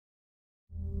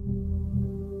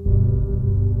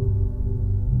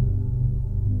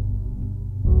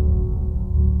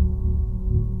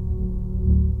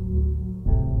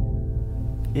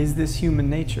Is this human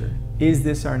nature? Is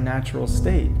this our natural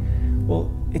state? Well,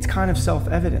 it's kind of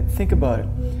self-evident. Think about it.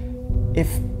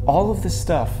 If all of the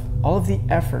stuff, all of the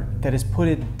effort that is put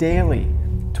in daily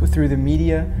through the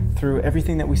media, through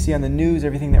everything that we see on the news,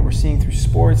 everything that we're seeing through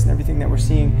sports, and everything that we're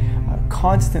seeing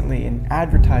constantly in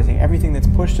advertising, everything that's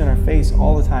pushed in our face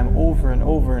all the time over and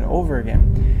over and over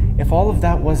again, if all of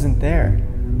that wasn't there,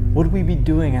 would we be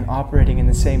doing and operating in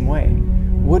the same way?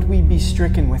 Would we be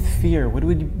stricken with fear? Would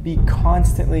we be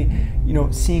constantly,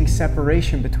 seeing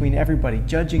separation between everybody,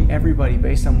 judging everybody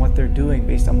based on what they're doing,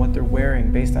 based on what they're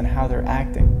wearing, based on how they're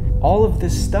acting? All of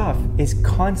this stuff is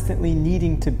constantly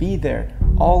needing to be there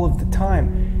all of the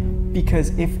time,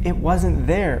 because if it wasn't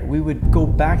there, we would go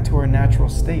back to our natural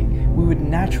state. We would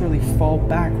naturally fall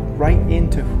back right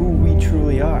into who we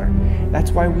truly are.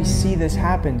 That's why we see this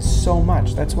happen so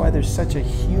much. That's why there's such a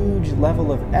huge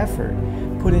level of effort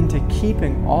put into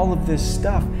keeping all of this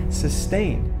stuff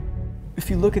sustained. If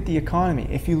you look at the economy,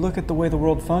 if you look at the way the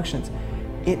world functions,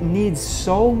 it needs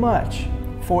so much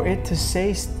for it to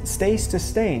stay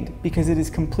sustained, because it is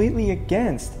completely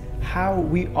against how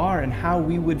we are and how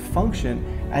we would function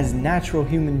as natural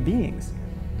human beings.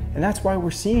 And that's why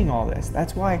we're seeing all this.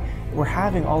 That's why we're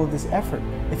having all of this effort.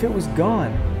 If it was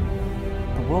gone,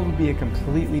 the world would be a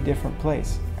completely different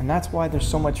place. And that's why there's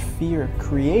so much fear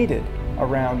created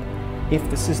around, if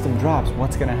the system drops,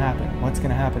 what's going to happen? What's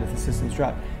going to happen if the system's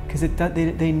dropped? Because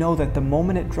they know that the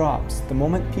moment it drops, the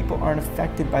moment people aren't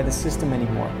affected by the system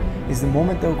anymore, is the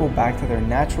moment they'll go back to their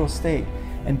natural state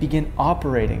and begin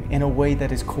operating in a way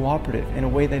that is cooperative, in a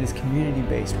way that is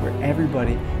community-based, where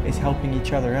everybody is helping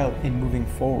each other out in moving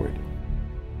forward.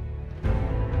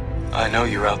 I know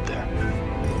you're out there.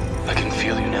 I can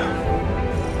feel you now.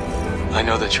 I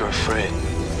know that you're afraid.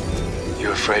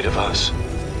 You're afraid of us.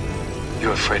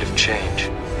 You're afraid of change.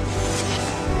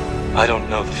 I don't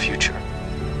know the future.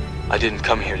 I didn't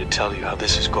come here to tell you how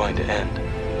this is going to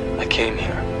end. I came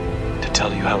here to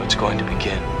tell you how it's going to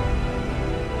begin.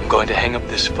 I'm going to hang up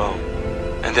this phone,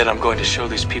 and then I'm going to show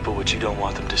these people what you don't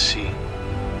want them to see.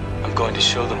 I'm going to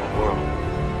show them a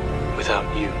world without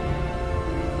you.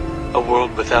 A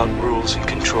world without rules and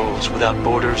controls, without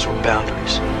borders or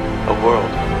boundaries. A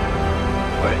world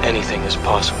where anything is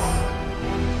possible.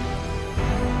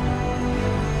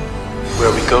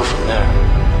 Where we go from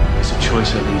there is a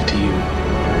choice I leave to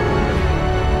you.